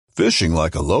Fishing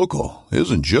like a local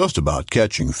isn't just about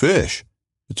catching fish.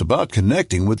 It's about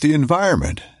connecting with the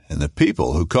environment and the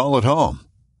people who call it home.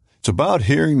 It's about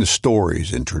hearing the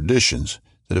stories and traditions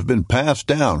that have been passed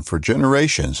down for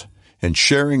generations and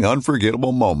sharing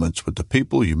unforgettable moments with the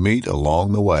people you meet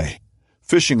along the way.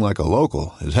 Fishing like a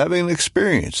local is having an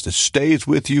experience that stays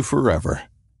with you forever.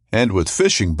 And with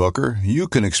Fishing Booker, you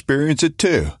can experience it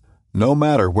too, no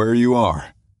matter where you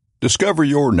are. Discover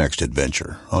your next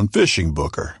adventure on Fishing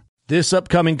Booker. This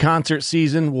upcoming concert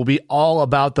season will be all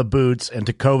about the boots, and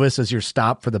Tecovas is your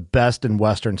stop for the best in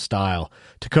Western style.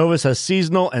 Tecovas has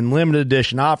seasonal and limited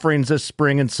edition offerings this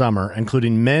spring and summer,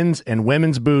 including men's and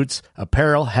women's boots,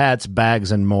 apparel, hats,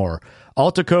 bags, and more.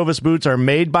 All Tecovas boots are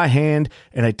made by hand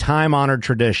in a time-honored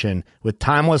tradition with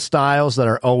timeless styles that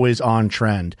are always on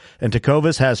trend. And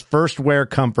Tecovas has first wear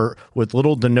comfort with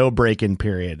little to no break-in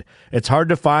period. It's hard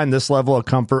to find this level of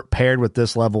comfort paired with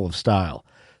this level of style.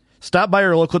 Stop by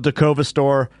your local Tecovas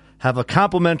store, have a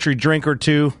complimentary drink or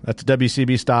two, that's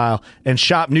WCB style, and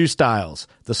shop new styles.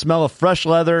 The smell of fresh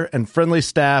leather and friendly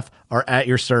staff are at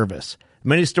your service.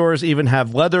 Many stores even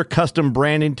have leather custom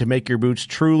branding to make your boots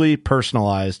truly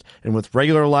personalized. And with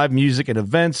regular live music and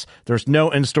events, there's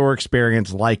no in-store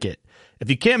experience like it.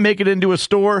 If you can't make it into a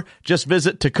store, just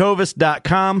visit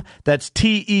tecovas.com. That's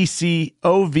TECOVAS.com.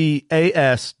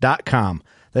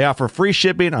 They offer free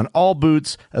shipping on all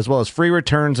boots, as well as free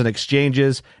returns and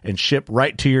exchanges, and ship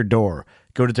right to your door.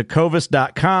 Go to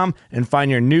tecovas.com and find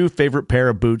your new favorite pair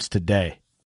of boots today.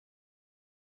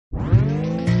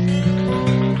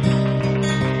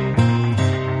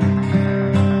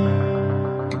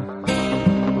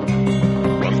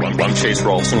 I'm Chase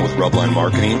Rolfson with Rubline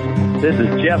Marketing. This is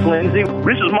Jeff Lindsay.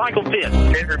 This is Michael Fitz.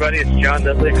 Hey, everybody, it's John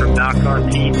Dudley from Knock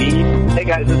On TV. Hey,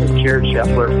 guys, this is Jared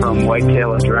Scheffler from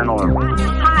Whitetail Adrenaline.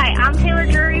 Hi, I'm Taylor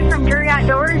Drury from Drury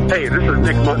Outdoors. Hey, this is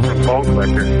Nick Munt from Bone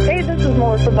Collector. Hey, this is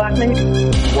Melissa Buckman.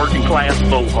 Working Class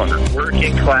Bow Hunter.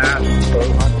 Working Class Bow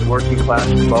Hunter. Working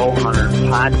Class Bow Hunter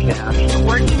Podcast.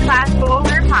 Working Class Bow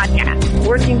Hunter Podcast.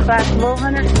 Working Class Bow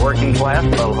Hunter. Working Class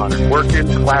Bow Hunter. Working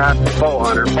Class Bow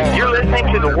Hunter. You're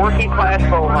listening to the Working Class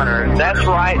Bow Hunter. That's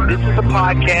right. This is a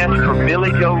podcast for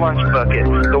Billy Joe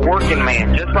Lunchbucket, the working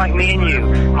man, just like me and you.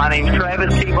 My name's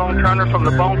Travis T-Bone Turner from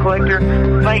the Bone Collector.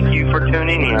 Thank you for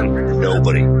tuning in.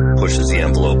 Nobody pushes the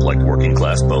envelope like Working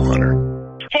Class Bow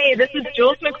Hunter. Hey, this is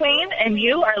Jules McQueen, and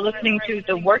you are listening to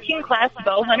the Working Class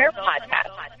Bow Hunter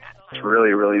Podcast. It's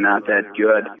really, really not that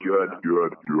good.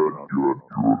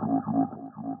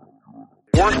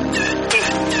 Working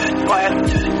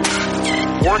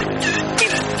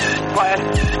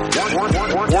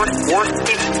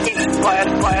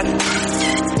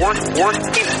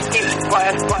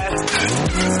Class.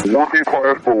 Working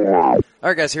Class. All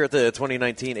right, guys, here at the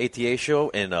 2019 ATA show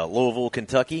in Louisville,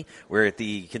 Kentucky. We're at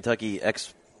the Kentucky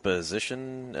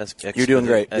Exposition. You're doing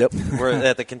great. Yep. We're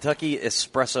at the Kentucky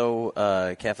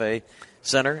Espresso Cafe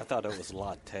Center. I thought it was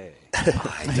latte.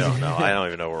 I don't know. I don't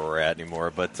even know where we're at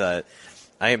anymore. But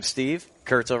I am Steve.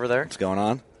 Kurt's over there. What's going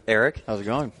on? Eric. How's it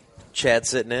going? Chad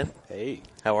sitting in. Hey.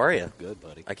 How are you? Good,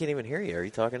 buddy. I can't even hear you. Are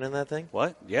you talking in that thing?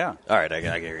 What? Yeah. All right, I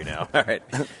can hear you now. All right.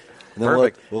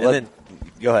 Perfect. Then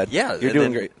go ahead. Yeah. You're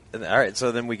doing great. All right,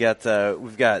 so then we've got,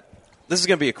 this is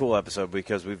going to be a cool episode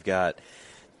because we've got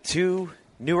two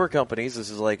newer companies. This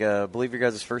is like, I believe your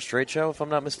guys' first trade show, if I'm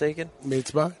not mistaken.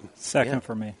 It's mine. Second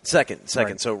for me. Second.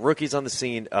 Right. So rookies on the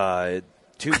scene,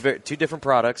 two different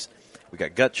products. We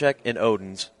got Gut Check and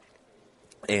Odin's.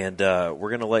 And we're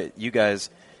going to let you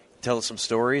guys tell us some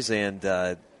stories and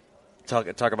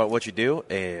talk about what you do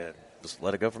and just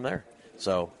let it go from there.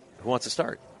 So who wants to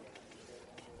start?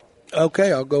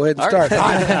 Okay, I'll go ahead and start.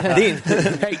 Dean.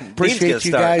 Hey, appreciate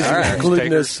you guys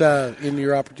including us in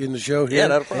the show here. Yeah,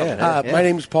 not a problem. My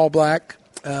name is Paul Black.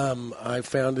 I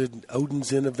founded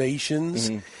Odin's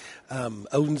Innovations. Mm-hmm.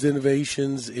 Odin's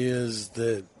Innovations is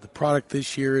the product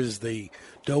this year is the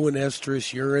doe and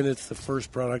estrus urine. It's the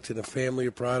first product in a family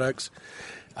of products.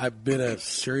 I've been a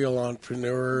serial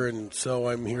entrepreneur, and so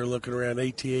I'm here looking around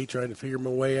ATA trying to figure my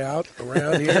way out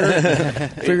around here.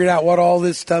 Figured out what all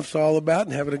this stuff's all about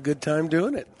and having a good time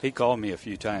doing it. He called me a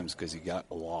few times because he got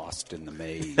lost in the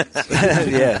maze.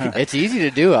 Yeah. It's easy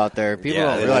to do out there. People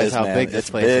don't realize how big this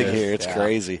place is. It's big here. It's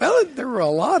crazy. Well, there were a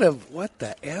lot of, what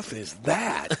the F is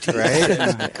that?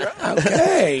 Right?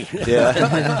 Okay.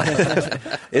 Yeah.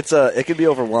 It can be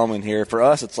overwhelming here. For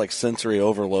us, it's like sensory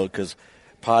overload because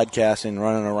podcasting,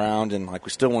 running around, and like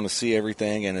we still want to see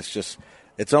everything, and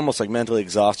it's almost like mentally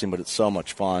exhausting, but it's so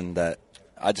much fun that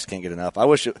I just can't get enough. I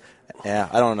wish it. Yeah,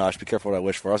 I don't know. I should be careful what I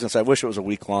wish for. I was going to say I wish it was a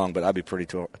week long, but I'd be pretty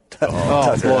tough.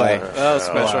 Oh boy,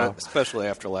 especially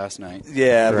after last night.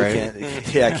 Yeah, right.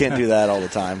 I can't do that all the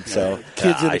time. So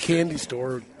kids in a candy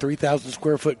store, 3,000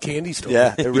 square foot candy store.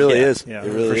 Yeah, it really is. Yeah, it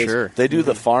really for is. sure. They do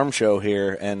the farm show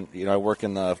here, and I work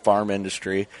in the farm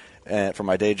industry for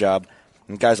my day job.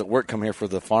 And guys at work come here for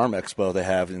the farm expo they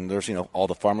have, and there's all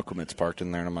the farm equipment's parked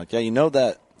in there, and I'm like, yeah,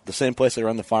 that the same place they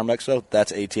run the farm expo,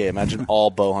 that's ATA. Imagine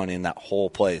all bow hunting in that whole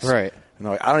place. Right. And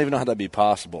they're like, I don't even know how that'd be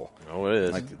possible. Oh, it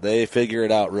is. Like they figure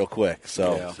it out real quick.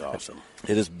 So That's awesome.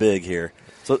 It is big here.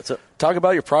 So talk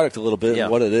about your product a little bit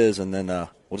and what it is, and then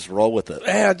we'll just roll with it.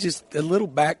 Yeah, just a little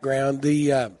background.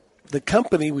 The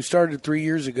company we started 3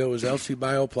 years ago is LC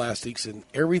Bioplastics, and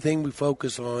everything we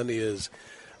focus on is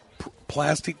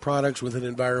plastic products with an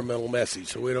environmental message.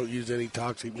 So we don't use any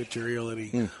toxic material,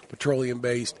 any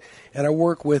petroleum-based. And I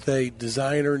work with a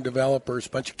designer and developer, a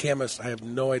bunch of chemists. I have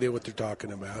no idea what they're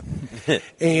talking about.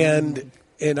 and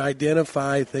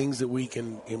identify things that we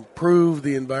can improve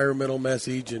the environmental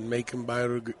message and make them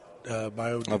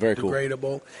biodegradable. Very cool.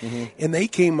 Mm-hmm. And they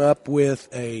came up with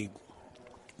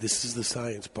this is the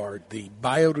science part, the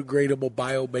biodegradable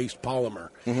bio-based polymer,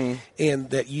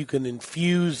 and that you can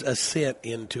infuse a scent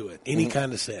into it, any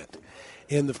kind of scent.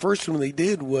 And the first one they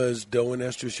did was doe and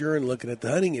estrus urine, looking at the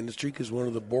hunting industry, because one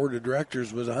of the board of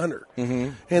directors was a hunter.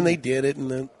 And they did it, and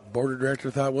the board of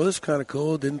director thought, well, this is kind of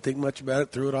cool, didn't think much about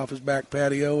it, threw it off his back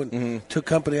patio, and took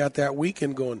company out that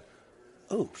weekend going,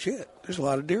 oh, shit, there's a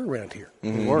lot of deer around here.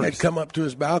 Had come up to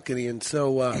his balcony, and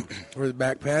so, or the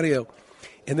back patio.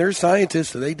 And they're scientists,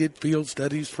 so they did field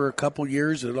studies for a couple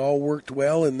years, and it all worked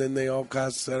well, and then they all kind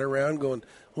of sat around going,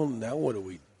 well, now what do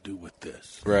we do with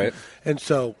this? Right. And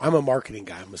so I'm a marketing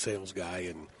guy, I'm a sales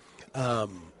guy, and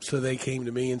so they came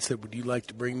to me and said, would you like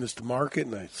to bring this to market?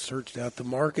 And I searched out the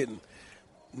market, and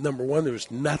number one, there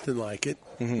was nothing like it.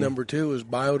 Number two, it was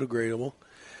biodegradable.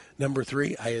 Number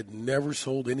three, I had never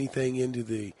sold anything into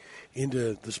the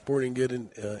sporting good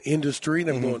industry, and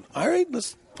I'm going, all right,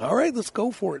 let's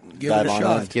go for it and give it a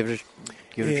shot. Give it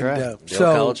a try.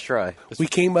 So college try. We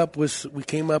came up with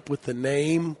the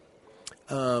name.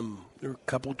 There were a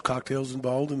couple of cocktails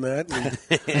involved in that.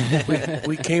 And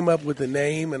we came up with the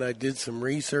name, and I did some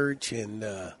research, and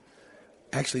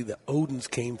actually the Odins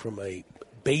came from a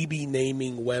baby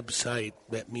naming website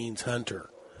that means hunter.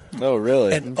 Oh,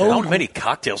 really? And how many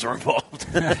cocktails are involved?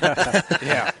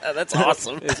 Yeah, that's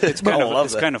awesome. It's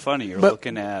kind of funny. You're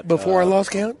looking at before I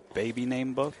lost count, baby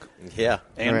name book. Yeah,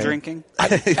 and drinking.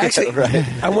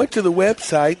 I went to the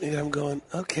website and I'm going,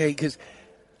 okay, because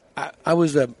I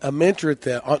was a mentor at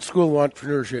the School of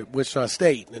Entrepreneurship, Wichita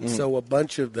State, and so a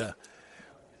bunch of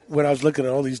when I was looking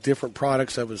at all these different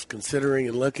products I was considering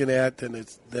and looking at, and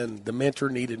then the mentor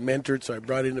needed mentored, so I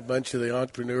brought in a bunch of the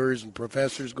entrepreneurs and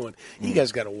professors going, you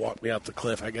guys got to walk me off the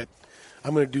cliff. I'm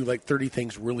going to do like 30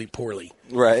 things really poorly.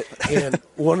 Right. And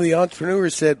one of the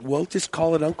entrepreneurs said, well, just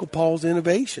call it Uncle Paul's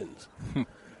Innovations.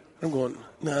 I'm going,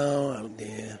 no,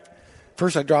 yeah.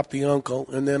 First I dropped the uncle,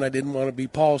 and then I didn't want to be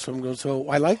Paul, so I'm going, so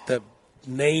I like the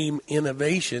name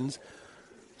Innovations.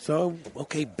 So,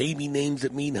 okay, baby names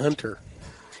that mean hunter.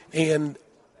 And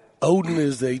Odin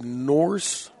is the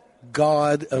Norse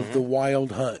god of the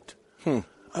wild hunt.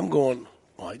 I'm going,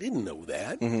 well, I didn't know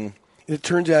that. And it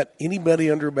turns out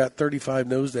anybody under about 35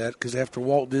 knows that, because after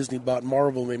Walt Disney bought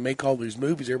Marvel and they make all these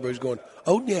movies, everybody's going,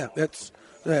 oh, yeah, that's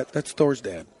Thor's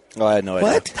dad. Oh, I had no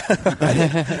idea. What?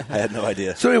 I had no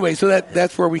idea. So anyway,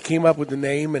 that's where we came up with the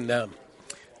name, and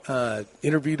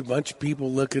interviewed a bunch of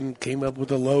people came up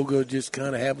with a logo, just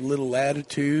kind of have a little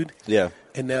latitude. Yeah.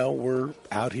 And now we're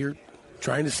out here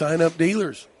trying to sign up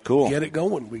dealers. Cool. Get it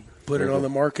going. We put it on the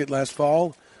market last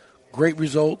fall. Great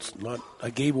results. I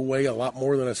gave away a lot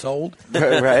more than I sold.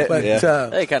 Right. But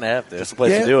they kind of have to. That's the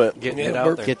place to do it. Getting it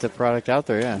out there. Get the product out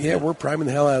there, yeah. Yeah, we're priming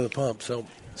the hell out of the pump. So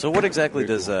what exactly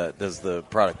does the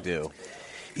product do?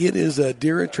 it is a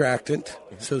deer attractant.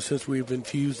 So since we've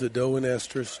infused the doe and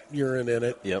estrus urine in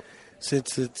it,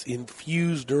 since it's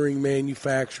infused during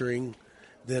manufacturing,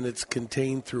 then it's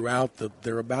contained throughout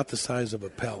they're about the size of a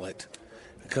pellet.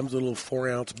 It comes in a little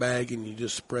 4-ounce bag, and you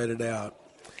just spread it out.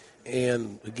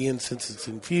 And again, since it's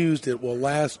infused, it will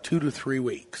last 2 to 3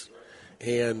 weeks.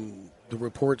 And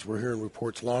we're hearing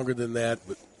reports longer than that,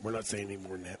 but we're not saying any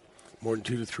more than that. More than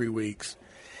 2 to 3 weeks.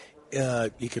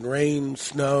 You can rain,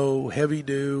 snow, heavy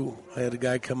dew. I had a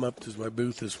guy come up to my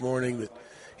booth this morning that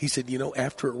he said,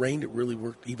 after it rained, it really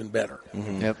worked even better.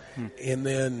 Mm-hmm. Yep. And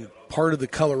then part of the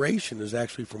coloration is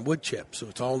actually from wood chips. So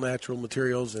it's all natural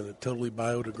materials, and it totally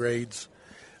biodegrades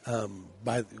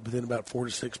within about 4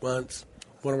 to 6 months.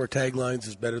 One of our taglines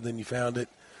is better than you found it.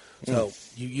 So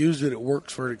you use it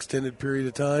works for an extended period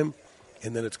of time,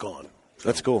 and then it's gone. So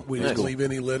that's cool. We didn't leave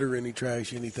any litter, any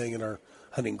trash, anything in our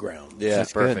hunting ground. Yeah,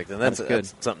 that's perfect, good. and that's good.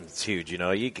 That's something that's huge.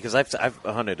 Because I've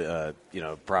hunted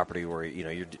property where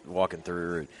you're walking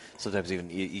through. And sometimes even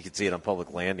you can see it on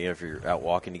public land. If you're out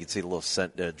walking, you can see the little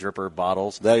scent dripper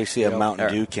bottles. There you see a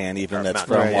Mountain Dew can, even that's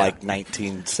from like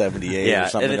 1978 or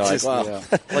something. And it's like,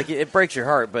 just, wow. like it breaks your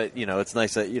heart, but it's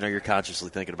nice that you're consciously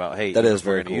thinking about, hey, that is if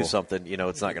we're very going to cool. use something,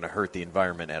 it's not going to hurt the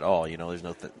environment at all. There's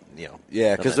no,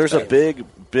 Yeah, because there's a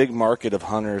big market of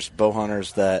hunters, bow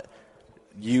hunters that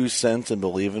use scents and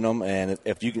believe in them, and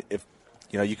if you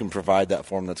can provide that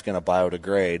for them, that's going to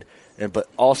biodegrade. But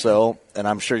also, and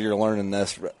I'm sure you're learning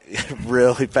this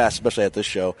really fast, especially at this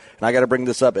show. And I got to bring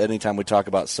this up anytime we talk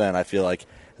about scent. I feel like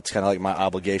it's kind of like my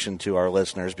obligation to our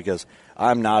listeners because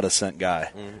I'm not a scent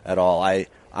guy at all. I,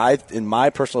 in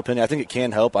my personal opinion, I think it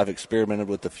can help. I've experimented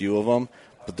with a few of them,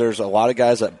 but there's a lot of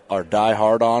guys that are die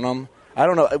hard on them. I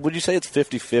don't know. Would you say it's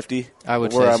 50-50? I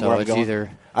would say so. It's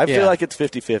either. I feel like it's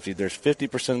 50-50. There's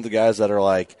 50% of the guys that are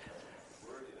like,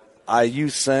 I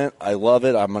use scent, I love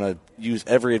it, I'm going to use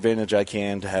every advantage I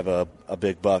can to have a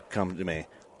big buck come to me.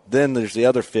 Then there's the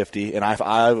other 50, and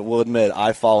I will admit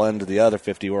I fall into the other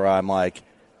 50 where I'm like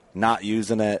not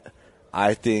using it.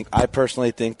 I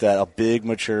personally think that a big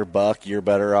mature buck, you're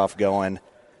better off going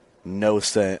no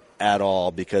scent at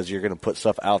all because you're going to put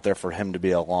stuff out there for him to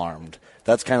be alarmed.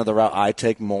 That's kind of the route I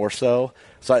take more so.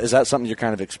 So is that something you're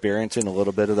kind of experiencing, a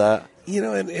little bit of that?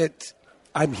 And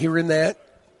I'm hearing that.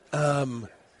 And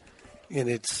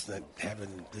it's this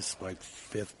is my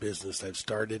 5th business I've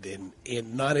started,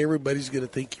 and not everybody's going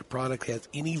to think your product has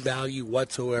any value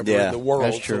whatsoever in the world.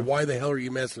 That's true. So why the hell are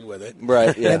you messing with it?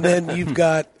 Right. Yeah. And then you've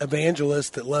got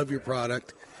evangelists that love your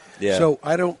product. Yeah. So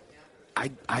I don't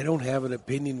have an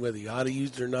opinion whether you ought to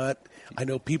use it or not. I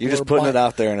know people. You're just putting it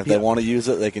out there, and if they want to use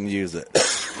it, they can use it.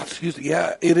 Excuse me.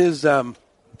 Yeah, it is.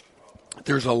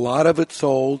 There's a lot of it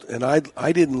sold, and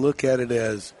I didn't look at it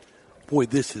as, boy,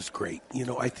 this is great.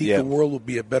 I think the world will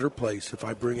be a better place if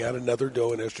I bring out another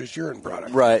doe and estrus urine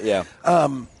product. Right, yeah.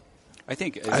 I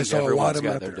think saw a lot everyone's of got them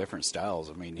their out there. different styles.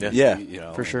 I mean,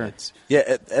 for sure.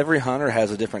 Every hunter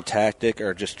has a different tactic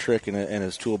or just trick in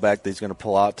his tool bag that he's going to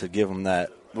pull out to give him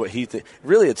that.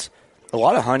 Really, it's a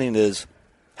lot of hunting is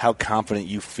how confident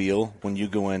you feel when you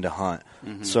go in to hunt.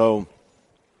 Mm-hmm. So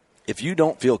if you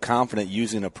don't feel confident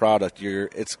using a product,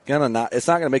 it's not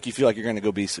going to make you feel like you're going to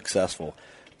go be successful.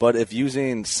 But if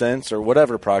using scents or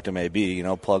whatever product it may be,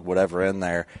 plug whatever in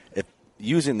there, if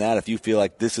you feel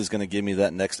like this is going to give me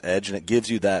that next edge and it gives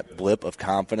you that blip of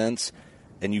confidence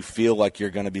and you feel like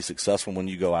you're going to be successful when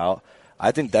you go out,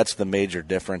 I think that's the major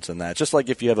difference in that. Just like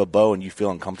if you have a bow and you feel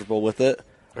uncomfortable with it,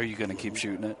 are you going to keep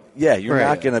shooting it? Yeah, you're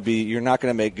not going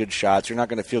to make good shots. You're not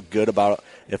going to feel good about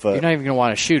if you're not even going to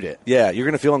want to shoot it. Yeah, you're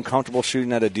going to feel uncomfortable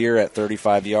shooting at a deer at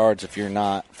 35 yards if you're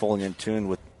not fully in tune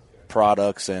with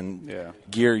products and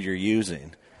gear you're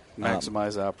using.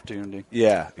 Maximize the opportunity.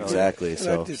 Yeah, exactly.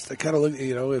 So I kind of look,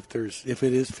 if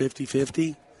it is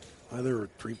 50-50, there were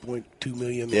 3.2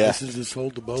 million licenses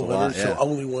sold to bow hunters, so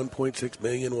only 1.6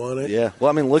 million want it. Yeah. Well,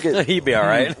 I mean, look at he'd be all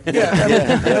right.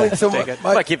 So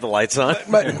might keep the lights on.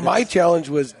 My challenge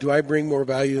was: do I bring more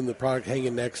value in the product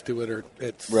hanging next to it, or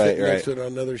it's sitting next to it on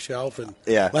another shelf? And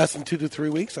less than 2 to 3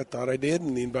 weeks, I thought I did,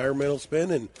 and the environmental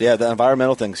spin. And the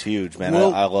environmental thing's huge, man.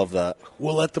 I love that.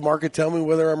 We'll let the market tell me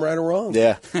whether I'm right or wrong.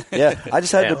 Yeah. I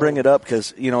just had to bring it up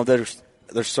because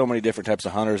there's so many different types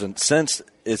of hunters, and since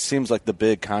it seems like the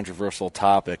big controversial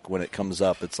topic when it comes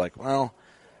up, it's like, well,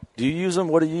 do you use them?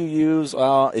 What do you use?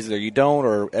 Either you don't,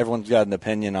 or everyone's got an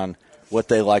opinion on what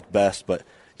they like best. But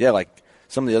like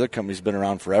some of the other companies have been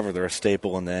around forever. They're a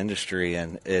staple in the industry,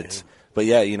 and it's. But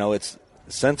it's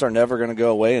scents are never going to go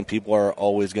away, and people are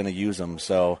always going to use them.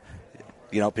 So,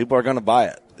 people are going to buy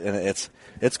it, and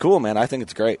it's cool, man. I think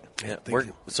it's great. Yeah.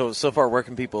 So far, where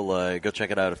can people go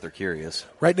check it out if they're curious?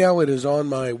 Right now, it is on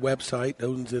my website,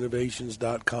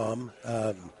 odensinnovations.com.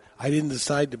 I didn't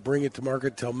decide to bring it to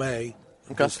market till May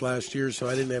this last year, so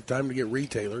I didn't have time to get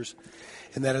retailers,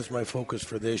 and that is my focus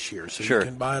for this year. So you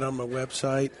can buy it on my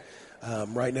website.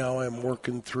 Right now, I'm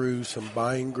working through some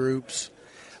buying groups.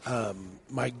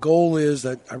 My goal is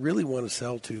that I really want to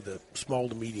sell to the small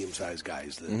to medium-sized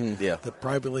guys, the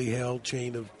privately held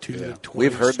chain of 2 to 20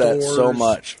 We've heard stores. that so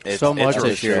much. It's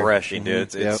this year. Refreshing, dude.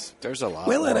 There's a lot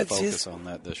more focus on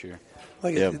that this year.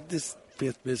 This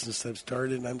 5th business I've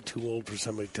started, and I'm too old for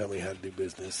somebody to tell me how to do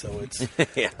business. So it's,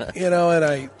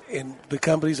 and the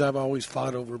companies I've always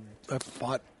fought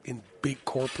in big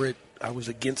corporate. I was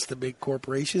against the big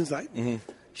corporations.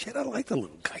 shit, I like the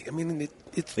little guy. I mean,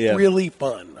 it's Yeah. really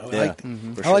fun. I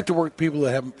Yeah, like to work with people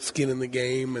that have skin in the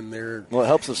game, and they're Well, it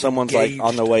helps if someone's engaged. like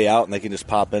on their way out and they can just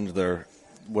pop into their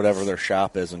whatever their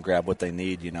shop is and grab what they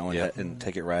need, and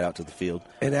take it right out to the field.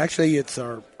 And actually, it's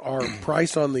our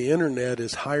price on the internet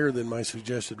is higher than my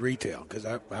suggested retail because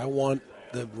I want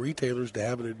the retailers to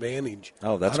have an advantage.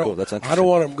 Oh, that's cool. That's interesting. I don't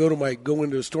want them to go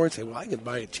into a store and say, well, I can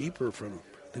buy it cheaper from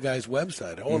the guy's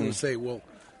website. I want them to say, well,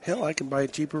 hell, I can buy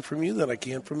it cheaper from you than I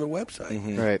can from the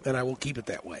website. Right. And I will keep it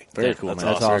that way. Very cool, man.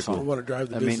 That's Very awesome. I want to drive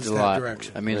the That business means a that lot.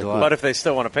 direction. That means a lot. But if they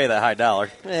still want to pay that high dollar,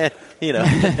 Bring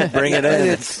it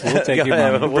in. We'll take your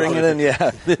money. Bring it in,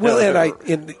 yeah. Well,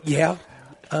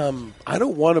 I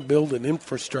don't want to build an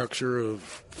infrastructure of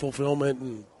fulfillment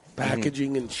and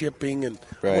packaging and shipping, and I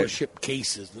want to Right. ship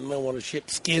cases, and I want to ship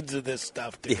skids of this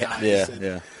stuff to guys. Yeah, and,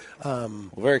 yeah. Well,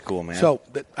 very cool, man. So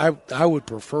I would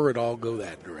prefer it all go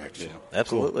that direction.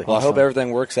 absolutely. Well, I hope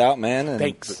everything works out, man. And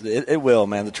Thanks. It will,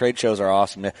 man. The trade shows are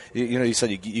awesome. You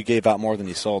said you gave out more than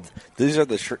you sold. These are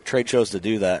the trade shows to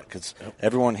do that because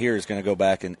everyone here is going to go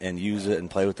back and use it and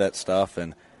play with that stuff.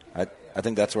 And I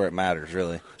think that's where it matters,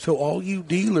 really. So all you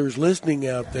dealers listening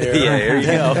out there, Yeah, here you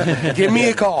go. give me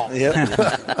a call. Yep.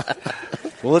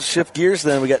 Well, let's shift gears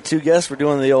then. We got two guests. We're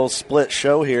doing the old split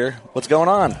show here. What's going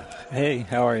on? Hey,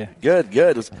 how are you? Good,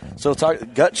 good. So talk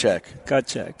gut check. Gut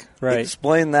check, right?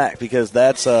 Explain that because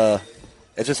that's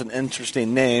it's just an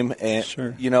interesting name, and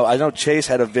Sure. I know Chase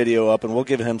had a video up, and we'll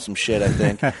give him some shit, I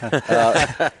think.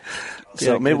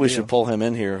 So Yeah, maybe good we deal. should pull him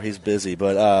in here. He's busy,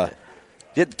 but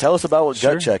tell us about what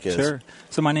Sure, Gut Check is. Sure.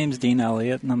 So my name's Dean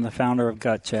Elliott, and I'm the founder of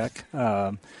Gut Check.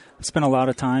 I spent a lot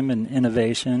of time in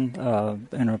innovation.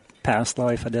 In a past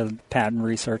life, I did patent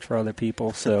research for other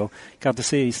people, so got to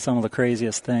see some of the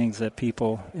craziest things that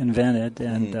people invented.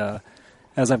 And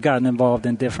as I've gotten involved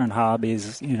in different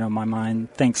hobbies, my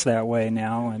mind thinks that way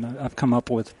now, and I've come up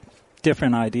with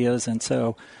different ideas. And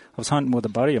so I was hunting with a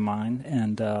buddy of mine,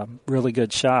 and really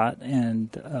good shot, and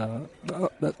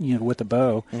with the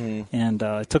bow, and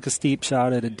I took a steep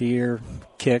shot at a deer,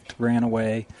 kicked, ran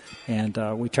away, and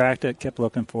we tracked it, kept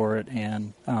looking for it,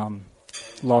 and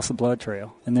lost the blood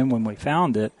trail. And then when we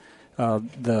found it,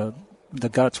 the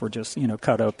guts were just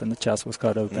cut open, the chest was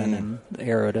cut open, and the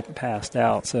arrow had passed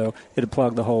out, so it had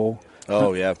plugged the hole.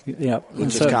 Oh, yeah. Yeah.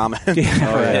 Which is common.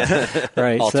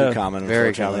 Right. All so, too common, Very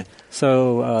unfortunately. common.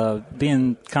 So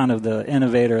being kind of the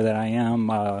innovator that I am,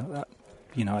 I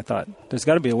thought there's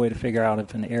got to be a way to figure out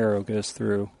if an arrow goes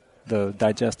through the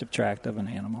digestive tract of an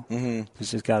animal. Mm-hmm.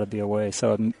 There's just got to be a way.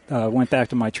 So I went back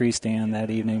to my tree stand that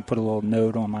evening, put a little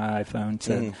note on my iPhone,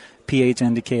 said pH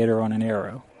indicator on an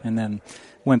arrow, and then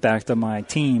went back to my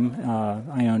team.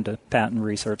 I owned a patent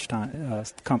research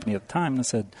company at the time, and I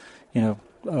said,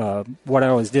 what I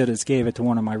always did is gave it to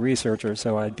one of my researchers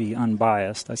so I'd be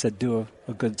unbiased. I said, do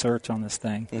a good search on this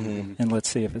thing, and let's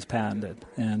see if it's patented.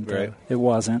 And Right. it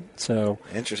wasn't. So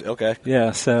Interesting. Okay. yeah,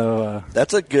 so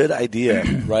That's a good idea.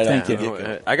 Right. Thank off the you.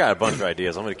 get-go. I got a bunch of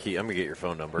ideas. I'm gonna get your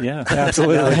phone number. yeah,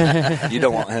 absolutely. You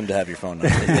don't want him to have your phone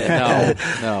number.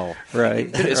 No. Right.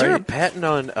 Is there a right. patent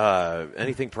on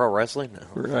anything pro wrestling?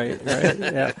 No. Right,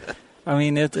 yeah. I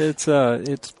mean, it's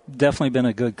definitely been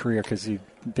a good career because you've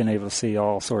been able to see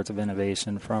all sorts of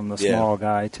innovation from the small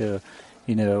guy to,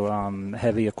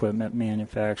 heavy equipment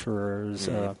manufacturers,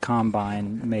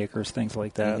 combine makers, things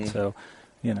like that. So,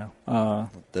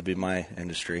 That'd be my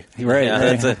industry. right. Yeah,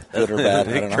 right. that's Good or bad,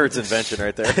 I don't know. Kurt's invention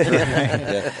right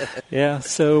there. Yeah,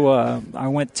 so I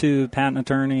went to patent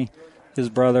attorney. His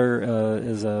brother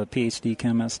is a PhD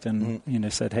chemist, and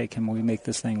said, "Hey, can we make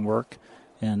this thing work?"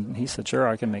 And he said, "Sure,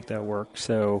 I can make that work."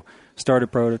 So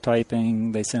started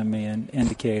prototyping. They sent me an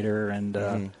indicator,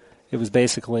 and it was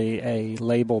basically a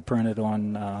label printed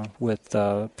on with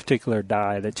a particular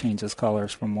dye that changes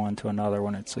colors from one to another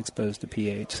when it's exposed to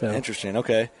pH. So Interesting.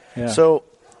 Okay. Yeah. So,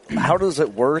 how does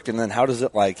it work? And then how does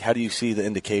it how do you see the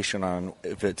indication on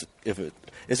if it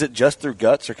is it just through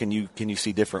guts, or can you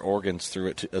see different organs through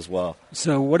it as well?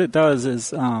 So what it does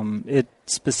is it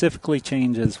specifically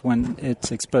changes when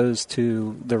it's exposed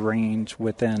to the range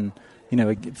within,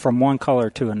 from one color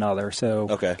to another. So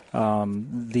Okay.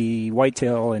 The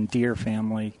whitetail and deer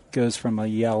family goes from a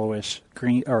greenish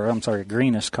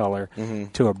color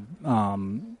to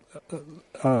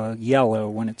a yellow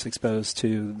when it's exposed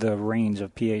to the range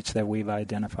of pH that we've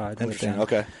identified. Interesting. Within.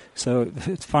 Okay. So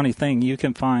it's a funny thing. You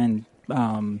can find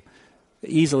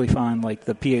easily find like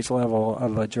the pH level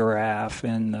of a giraffe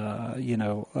and a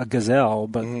gazelle,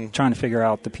 but trying to figure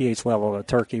out the pH level of a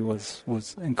turkey was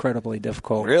incredibly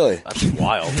difficult. Really? That's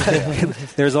wild.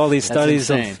 There's all these studies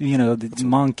insane. of the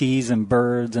monkeys and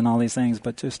birds and all these things,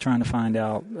 but just trying to find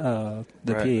out the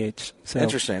pH. So,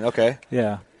 interesting. Okay.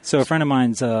 Yeah. So a friend of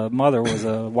mine's mother was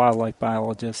a wildlife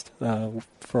biologist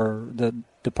for the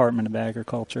Department of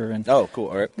Agriculture, and oh, cool.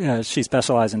 All right. She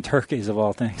specialized in turkeys of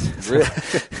all things. Really?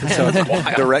 So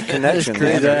direct connection,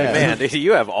 man.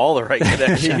 You have all the right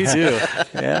connections. You do.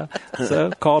 Yeah. So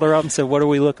called her up and said, "What are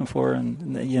we looking for?"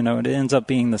 And it ends up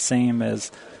being the same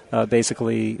as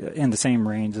basically in the same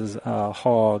range as a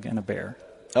hog and a bear.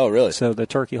 Oh, really? So the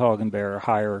turkey, hog, and bear are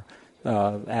higher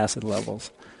acid levels.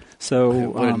 So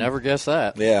would have never guessed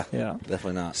that. Yeah. Yeah.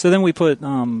 Definitely not. So then we put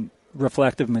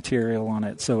reflective material on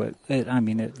it, so it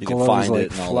glows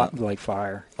like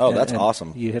fire. Oh, that's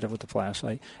awesome. You hit it with the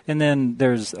flashlight. And then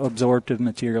there's absorptive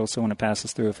material, so when it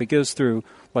passes through, if it goes through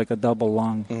like a double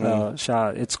lung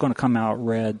shot, it's going to come out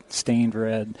red, stained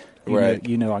red.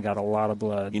 You know I got a lot of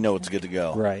blood. You know it's good to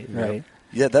go. Right.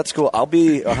 Yeah, that's cool. I'll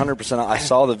be 100%. I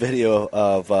saw the video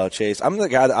of Chase. I'm the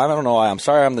guy. I don't know why. I'm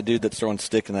sorry. I'm the dude that's throwing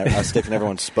stick in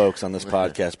everyone's spokes on this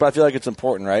podcast. But I feel like it's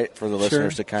important, right, for the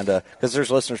listeners to kind of, because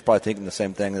there's listeners probably thinking the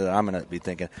same thing that I'm going to be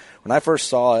thinking. When I first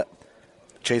saw it,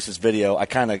 Chase's video, I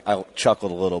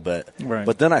chuckled a little bit. Right.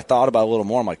 But then I thought about it a little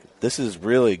more. I'm like, this is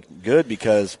really good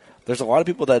because there's a lot of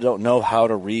people that don't know how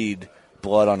to read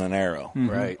blood on an arrow.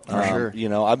 Right, for sure.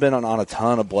 I've been on a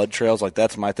ton of blood trails. Like,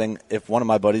 that's my thing. If one of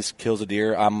my buddies kills a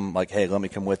deer, I'm like, hey, let me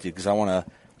come with you because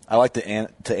I like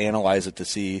to analyze it to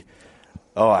see,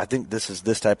 I think this is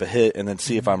this type of hit, and then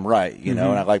see if I'm right, and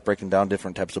I like breaking down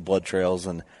different types of blood trails,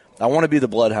 and I want to be the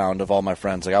bloodhound of all my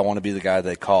friends. Like, I want to be the guy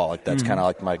they call. Like, that's kind of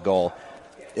like my goal.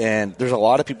 And there's a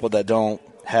lot of people that don't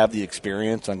have the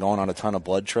experience on going on a ton of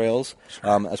blood trails,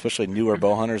 especially newer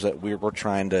bow hunters that we're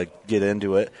trying to get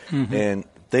into it, and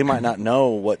they might not know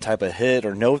what type of hit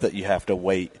or know that you have to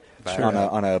wait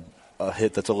on a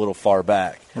hit that's a little far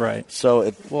back. Right. So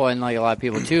and like a lot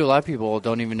of people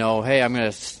don't even know, hey, I'm going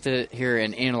to sit here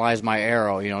and analyze my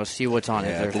arrow, see what's on it.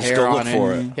 If there's hair on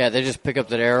it. Yeah, they just pick up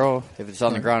that arrow if it's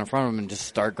on the ground in front of them and just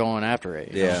start going after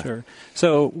it. Yeah. Sure.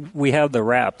 So we have the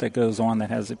wrap that goes on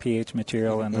that has the pH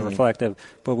material and the reflective,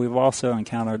 but we've also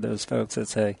encountered those folks that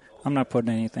say, I'm not putting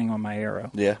anything on my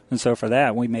arrow. Yeah. And so for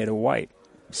that, we made a wipe.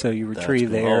 So you retrieve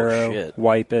the arrow,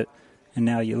 wipe it, and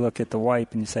now you look at the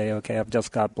wipe and you say, okay, I've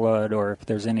just got blood, or if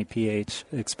there's any pH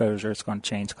exposure, it's going to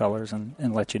change colors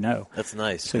and let you know. That's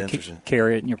nice. So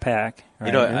carry it in your pack.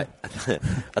 Right? I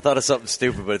thought of something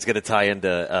stupid, but it's going to tie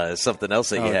into something else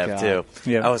that you have, too.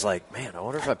 Yeah. I was like, man, I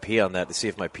wonder if I pee on that to see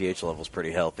if my pH level's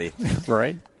pretty healthy.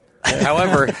 Right.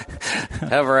 However,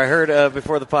 I heard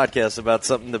before the podcast about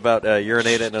something about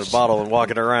urinating in a bottle and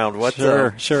walking around.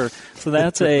 Sure. So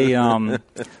that's a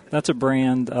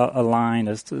brand, a line,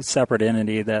 a separate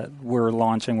entity that we're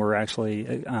launching. We're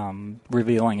actually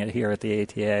revealing it here at the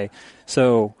ATA.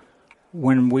 So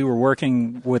when we were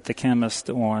working with the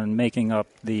chemist on making up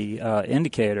the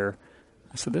indicator,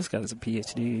 I said, this guy's a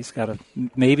PhD.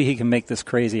 Maybe he can make this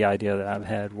crazy idea that I've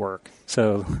had work.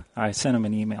 So I sent him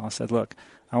an email. I said, look,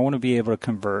 I want to be able to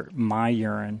convert my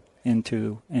urine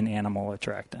into an animal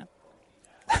attractant.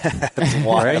 That's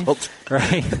wild. Right? What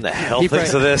the hell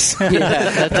thinks of this? Yeah,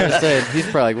 that's what I said. He's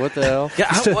probably like, what the hell? Yeah,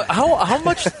 how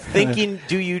much thinking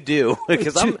do you do?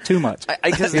 Because too much.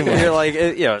 Because you're like,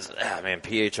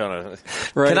 pH on a.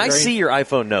 Can I see your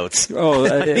iPhone notes? Oh,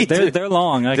 they're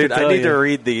long. I need to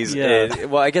read these. Yeah.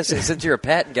 Well, I guess since you're a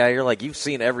patent guy, you're like, you've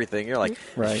seen everything. You're like,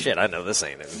 shit, I know this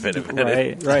ain't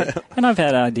invented. Right. And I've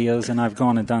had ideas, and I've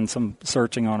gone and done some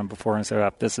searching on them before and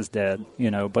said, this is dead.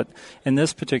 But in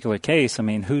this particular case, I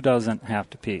mean, who doesn't have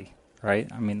to pee, right?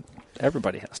 I mean,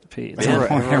 everybody has to pee.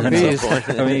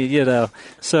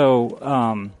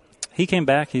 So he came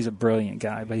back. He's a brilliant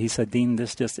guy, but he said, Dean,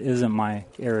 this just isn't my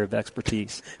area of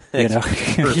expertise.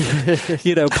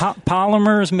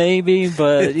 Polymers maybe,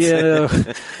 but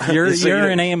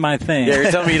urine ain't my thing. Yeah, you're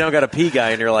telling me you don't got a pee guy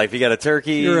in your life. You got a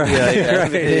turkey, right.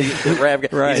 You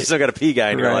still got a pee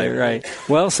guy in your life. Right.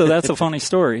 Well, so that's a funny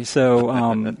story.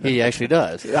 So he actually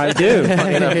does. I do.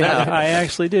 I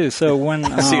actually do. So when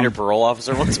I've seen your parole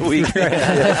officer once a week.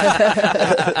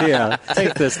 Yeah,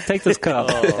 take this cup,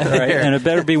 right? And it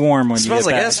better be warm when you get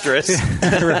back. It smells like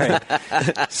estrus. Right.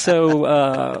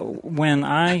 So when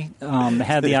I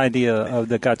had the idea of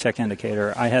the gut check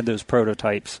indicator, I had those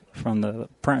prototypes from the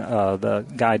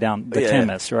guy down, the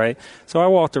chemist, right? So I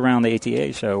walked around the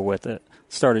ATA show with it.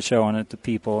 started showing it to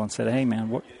people and said, hey,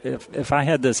 man, if I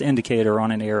had this indicator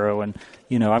on an arrow and,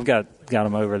 I've got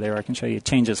them over there, I can show you, it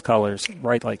changes colors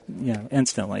right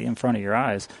instantly in front of your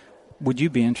eyes. Would you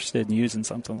be interested in using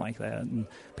something like that? And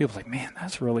people are like, man,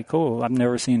 that's really cool. I've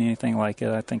never seen anything like it.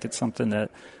 I think it's something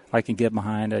that I can get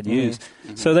behind, I'd use.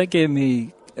 Mm-hmm. So that gave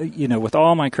me, with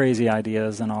all my crazy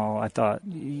ideas and all, I thought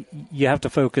you have to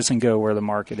focus and go where the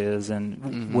market is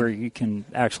and where you can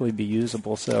actually be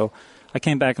usable. So I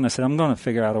came back and I said, I'm going to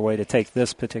figure out a way to take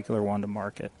this particular one to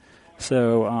market.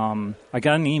 So I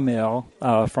got an email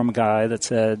from a guy that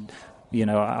said,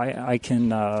 I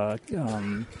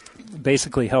can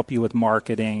basically help you with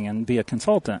marketing and be a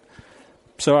consultant.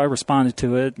 So I responded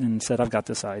to it and said, I've got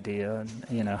this idea.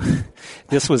 And,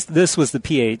 this was the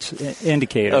pH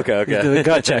indicator. Okay. The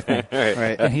gut check thing.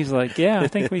 Right. And he's like, yeah, I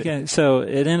think we can. So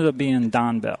it ended up being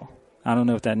Don Bell. I don't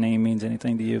know if that name means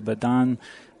anything to you, but Don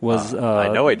was... I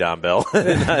know a Don Bell.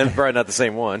 Probably not the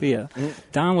same one. Yeah.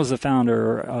 Don was the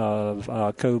founder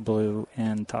of Code Blue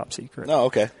and Top Secret. Oh,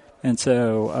 okay. And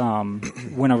so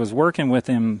when I was working with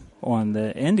him on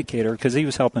the indicator, because he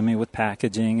was helping me with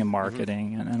packaging and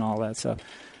marketing and all that stuff,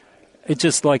 it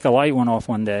just like a light went off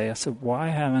one day. I said, why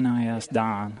haven't I asked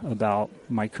Don about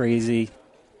my crazy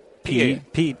P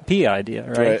idea,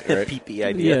 right? PP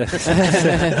idea. Yeah.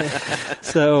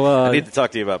 So I need to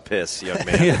talk to you about piss, young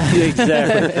man. Yeah,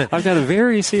 exactly. I've got a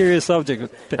very serious subject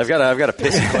with piss. I've got a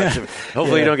pissy question.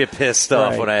 Hopefully you don't get pissed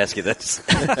off when I ask you this.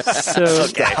 So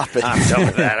okay, I'm done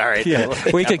with that. All right.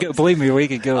 Yeah, we could go. Believe me, we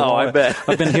could go. Oh, I bet.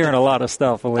 I've been hearing a lot of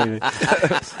stuff. Believe me.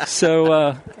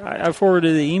 So I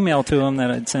forwarded the email to him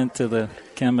that I'd sent to the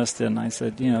chemist, and I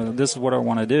said, this is what I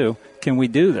want to do. Can we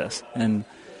do this? And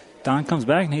Don comes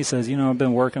back and he says, I've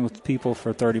been working with people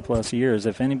for 30-plus years.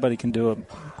 If anybody can do it,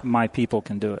 my people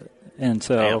can do it. And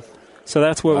so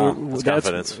that's what that's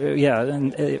confidence. Yeah,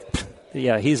 and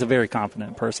he's a very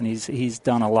confident person. He's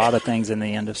done a lot of things in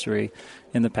the industry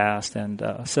in the past, and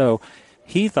so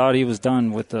he thought he was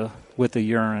done with the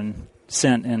urine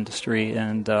scent industry,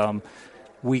 and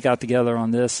we got together on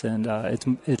this, and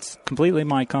it's completely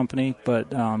my company,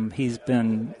 but he's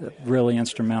been really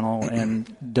instrumental in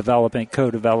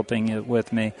co-developing it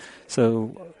with me.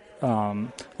 So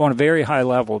on a very high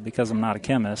level, because I'm not a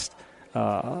chemist,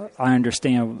 I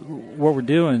understand what we're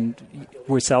doing.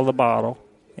 We sell the bottle,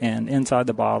 and inside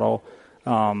the bottle,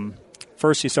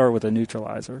 first you start with a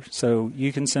neutralizer. So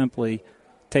you can simply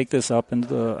take this up into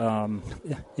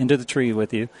the tree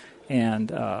with you. And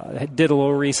did a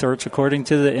little research according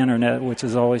to the internet, which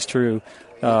is always true.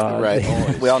 Right.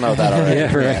 We all know that already.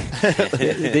 Yeah, right.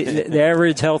 the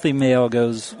average healthy male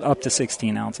goes up to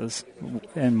 16 ounces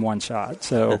in one shot.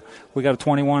 So we got a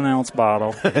 21-ounce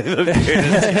bottle.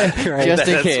 Right. Just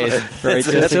in case. Right.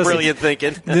 That's brilliant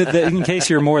thinking. In case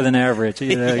you're more than average.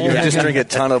 You just drink a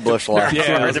ton of Busch Light.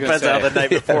 Yeah, it depends on the night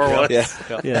before was.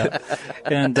 Yeah.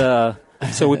 And...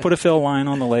 so we put a fill line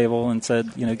on the label and said,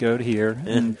 go to here.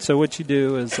 And so what you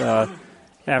do is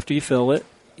after you fill it,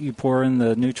 you pour in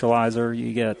the neutralizer.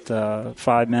 You get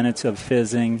 5 minutes of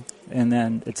fizzing, and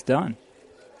then it's done.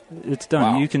 It's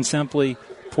done. Wow. You can simply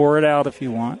pour it out if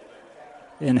you want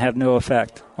and have no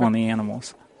effect on the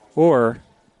animals. Or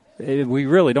we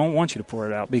really don't want you to pour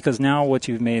it out, because now what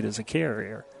you've made is a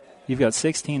carrier. You've got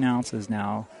 16 ounces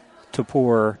now to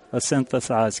pour a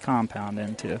synthesized compound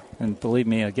into. And believe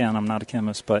me, again, I'm not a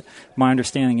chemist, but my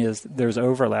understanding is there's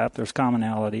overlap, there's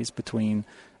commonalities between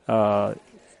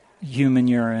human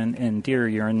urine and deer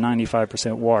urine,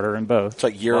 95% water in both. It's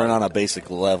like urine on a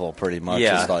basic level, pretty much.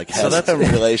 Yeah. It's like has a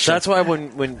relation. That's why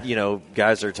when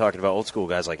guys are talking about old school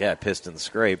guys like, pissed in the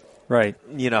scrape, right?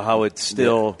 How it's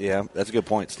still... Yeah, that's a good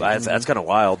point, Steve. That's kind of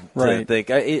wild to think.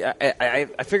 I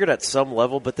figured at some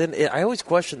level, but then I always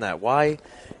question that. Why...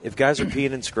 If guys are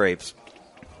peeing in scrapes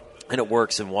and it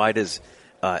works, and why does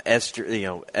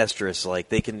estrus, like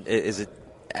they can? Is it?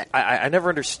 I never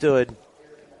understood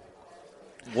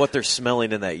what they're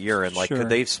smelling in that urine. Like, could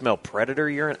they smell predator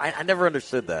urine? I never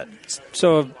understood that.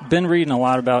 So I've been reading a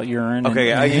lot about urine.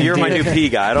 Okay, you're my new pee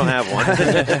guy. I don't have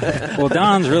one. Well,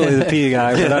 Don's really the pee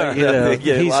guy, but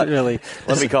he's really.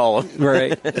 Let me call him.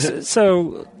 Right.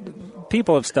 So.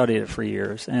 People have studied it for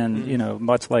years, and,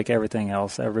 much like everything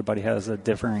else, everybody has a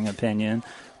differing opinion.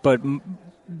 But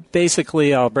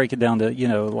basically, I'll break it down to,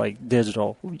 like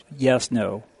digital, yes,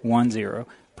 no, 1-0,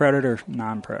 predator,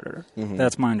 non-predator. Mm-hmm.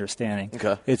 That's my understanding.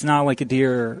 Okay. It's not like a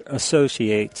deer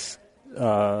associates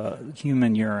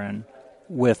human urine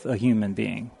with a human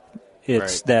being.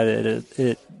 It's that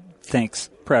it thinks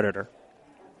predator,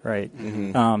 right?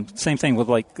 Mm-hmm. Same thing with,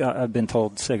 I've been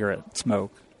told cigarette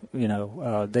smoke.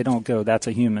 They don't go, that's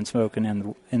a human smoking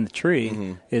in the tree.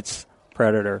 Mm-hmm. It's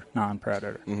predator,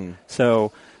 non-predator. Mm-hmm.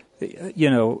 So,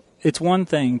 it's one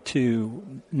thing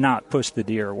to not push the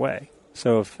deer away.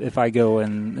 So if I go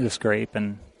in this scrape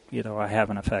and, I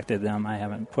haven't affected them, I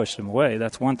haven't pushed them away,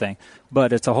 that's one thing.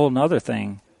 But it's a whole other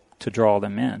thing to draw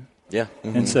them in. Yeah.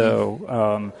 Mm-hmm. And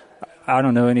so I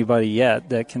don't know anybody yet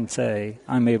that can say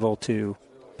I'm able to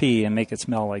pee and make it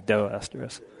smell like doe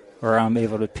estrus, or I'm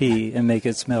able to pee and make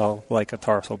it smell like a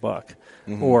tarsal buck,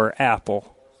 or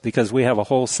apple, because we have a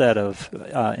whole set of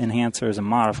enhancers and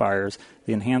modifiers.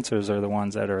 The enhancers are the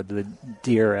ones that are the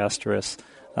deer estrus,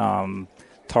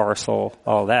 tarsal,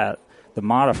 all that. The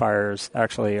modifiers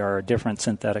actually are a different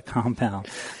synthetic compound.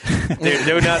 Dude,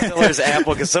 do not tell there's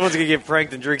apple, because someone's going to get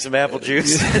pranked and drink some apple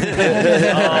juice.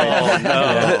 Oh,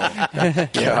 no.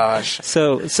 Gosh.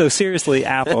 So seriously,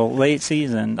 apple, late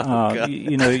season,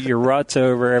 your rut's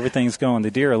over, everything's going.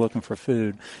 The deer are looking for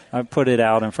food. I put it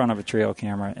out in front of a trail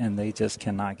camera, and they just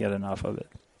cannot get enough of it.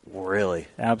 Really?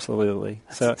 Absolutely.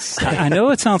 So I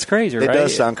know it sounds crazy, right? It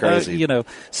does sound crazy.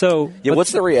 So yeah.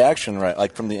 What's the reaction, right?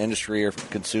 Like from the industry or from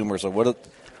consumers, or what?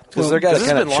 Because they're got to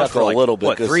kind of chuckle a little bit.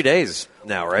 What, 3 days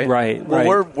now, right? Right.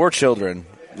 Well, we're children.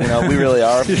 We really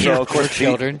are. So of course,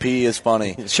 children. Pee is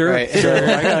funny. Sure. Right. Sure.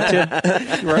 I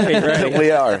got you. Right.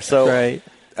 We are. So right.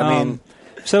 I mean.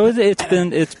 So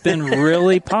it's been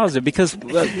really positive because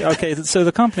so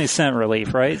the company sent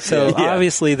relief, right? So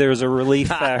obviously there's a relief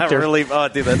factor. Relief, oh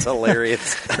dude, that's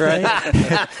hilarious, right?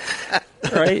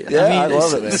 Right? Yeah, I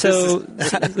love it, man.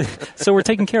 So we're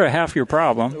taking care of half your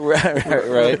problem.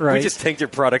 Right. We just tanked your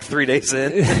product 3 days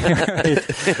in.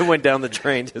 It went down the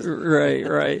drain.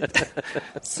 Right.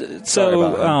 So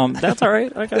that's all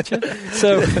right. I got you.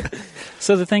 So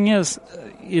the thing is,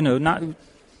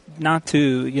 not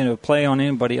to play on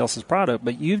anybody else's product,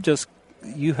 but you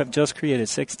have just created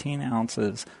 16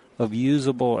 ounces of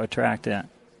usable attractant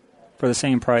for the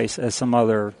same price as some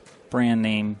other brand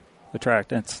name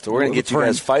attractants. So we're going to get you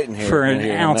guys fighting here for an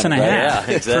ounce and a half.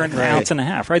 Yeah, exactly. For an ounce and a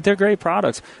half, right? They're great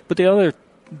products, but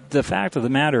the fact of the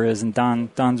matter is, and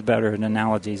Don's better at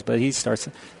analogies, but he starts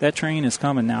that train is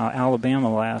coming now.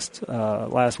 Alabama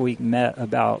last week met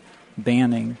about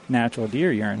banning natural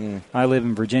deer urine. I live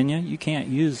in Virginia. You can't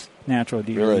use natural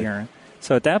deer urine.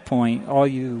 So at that point, all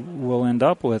you will end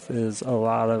up with is a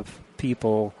lot of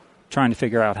people trying to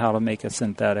figure out how to make a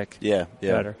synthetic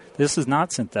better. This is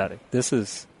not synthetic. This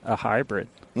is a hybrid.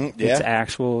 It's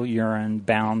actual urine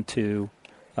bound to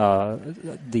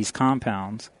these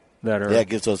compounds that are... Yeah, it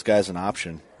gives those guys an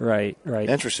option. Right.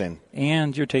 Interesting.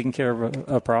 And you're taking care of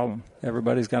a problem.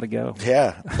 Everybody's got to go.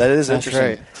 Yeah, that is interesting.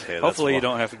 Right. Okay, hopefully you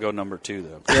don't have to go number 2,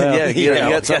 though. Well, you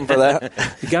got something for that?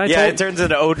 It turns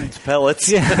into Odin's pellets.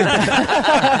 Hey,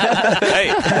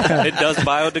 it does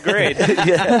biodegrade.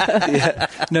 Yeah.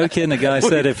 No kidding. The guy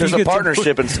said if there's you a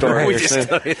partnership in store. We just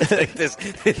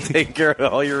take care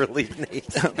of all your relief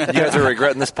needs. You guys are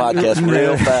regretting this podcast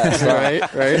real fast.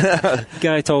 Right.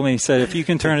 Guy told me, he said, if you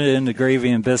can turn it into gravy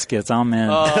and biscuits, I'm in.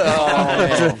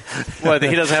 What,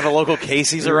 he doesn't have a local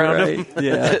Casey's around him?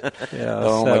 Yeah.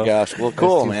 Oh, my gosh. Well,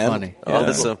 cool, man. Funny.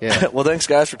 Awesome. Yeah. Well, thanks,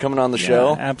 guys, for coming on the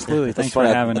show. Absolutely. Thanks for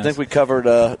having us. I think we covered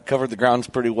the grounds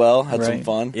pretty well. Had some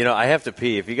fun. I have to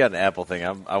pee. If you got an Apple thing,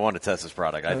 I want to test this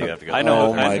product. I do have to go. I know.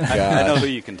 Oh, my God. I know who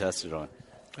you can test it on.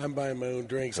 I'm buying my own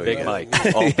drinks. Big Mike.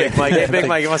 Oh, Big Mike. Hey, Big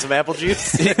Mike, you want some apple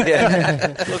juice?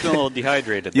 Yeah. Looking a little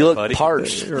dehydrated. You look buddy.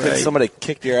 parched. Somebody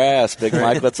kicked your ass, Big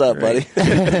Mike. What's up, buddy?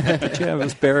 Did you have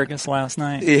asparagus last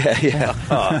night? Yeah.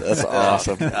 Oh, that's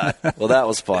awesome. Well, that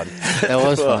was fun. That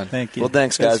was fun. Thank you. Well,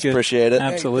 thanks, guys. Appreciate it.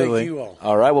 Absolutely. Thank you all.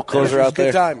 All right, we'll close her out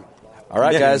there. Good time. All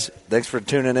right, guys. Thanks for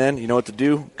tuning in. You know what to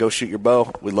do. Go shoot your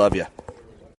bow. We love you.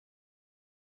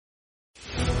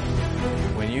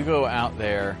 When you go out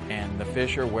there and the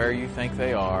fish are where you think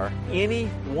they are, any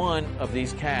one of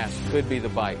these casts could be the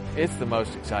bite. It's the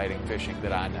most exciting fishing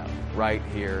that I know, right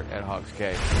here at Hawks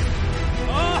Cave.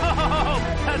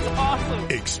 Oh, that's awesome!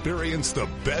 Experience the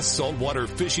best saltwater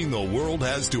fishing the world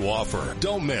has to offer.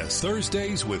 Don't miss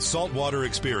Thursdays with Saltwater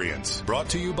Experience, brought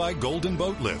to you by Golden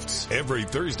Boat Lifts, every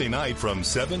Thursday night from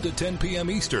 7 to 10 p.m.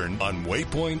 Eastern on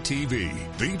Waypoint TV,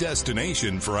 the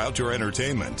destination for outdoor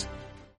entertainment.